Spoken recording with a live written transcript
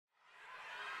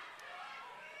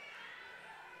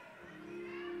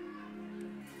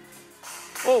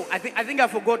Oh, I think I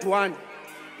forgot one.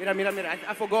 Mira.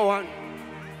 I forgot one.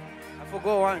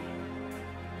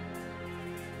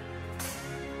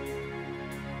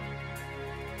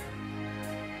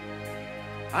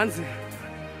 Hansi.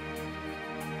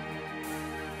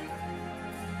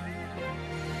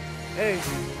 Hey.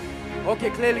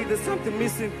 Okay, clearly there's something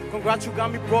missing. Congrats, you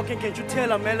got me broken. Can't you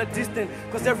tell I'm hella distant?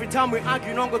 Cause every time we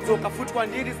argue, don't go talk. I foot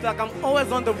one did it's like I'm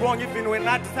always on the wrong, even when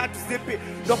I decide to zip it.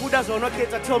 The Buddha's on okay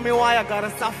to tell me why I gotta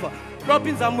suffer.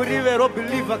 Robins are murive, ro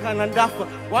believer can andafa.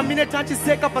 1 minute I just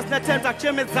take up as net time to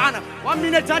chemezana. 1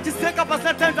 minute I just take up as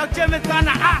net time to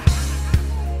chemezana. Ah!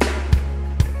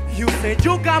 You said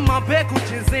you got my back,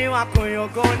 which is saying you're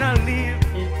gonna leave.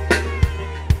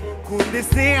 Could they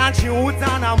say and she would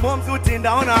down her mom's sitting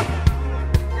down her.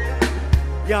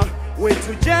 Yeah, way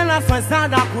too jealous when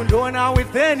Santa could on her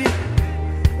with any.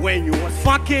 When you was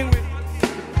fucking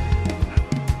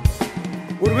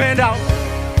with we went out.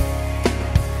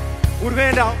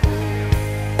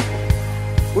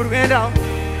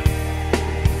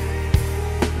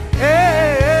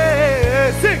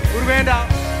 Hey, sing. We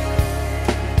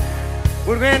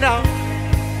went out.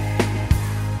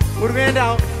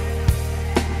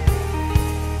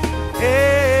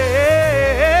 Hey,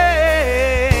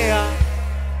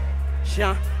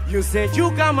 you said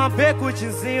you got my back, which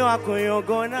is you're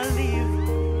gonna leave.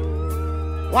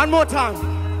 One more time,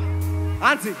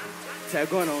 Auntie.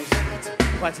 Take on shit,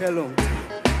 but hello,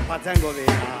 Patango,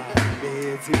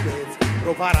 Betty,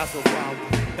 Ropara so proud,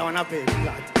 down a bed,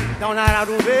 down a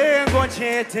rube, go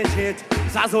chet.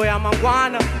 Sazoya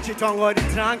Mangwana, Chitongo the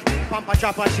trunk, Pampa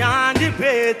Chapa Shandi,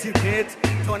 Betty,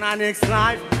 turn our next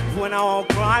life, when I won't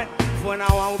cry, when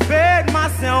I won't beg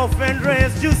myself and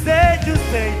rest. You say,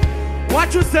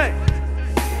 what you say?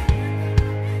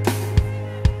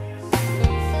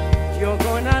 You're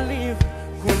gonna leave,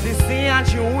 could you see and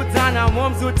you would down her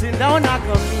mom's sitting down like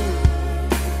a me.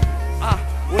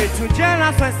 Way too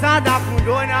jealous when Sada could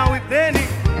on her with any.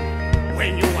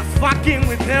 When you was fucking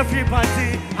with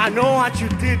everybody, I know what you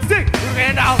did. Sing, we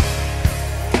went out.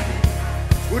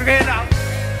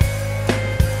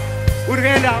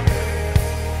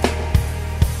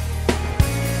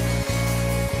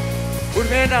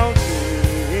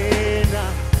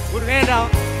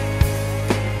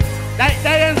 Dai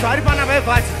enzwari pana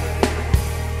bevati.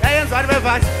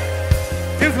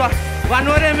 Timswa,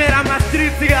 vanoremera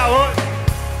ma-streets yaho.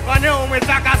 Vane umwe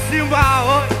takasimba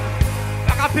yaho.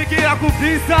 Takapikira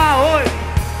kubvisa yaho.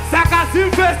 Saka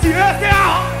ZIMFEST yese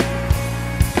yaho.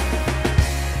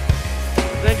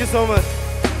 Thank you so much.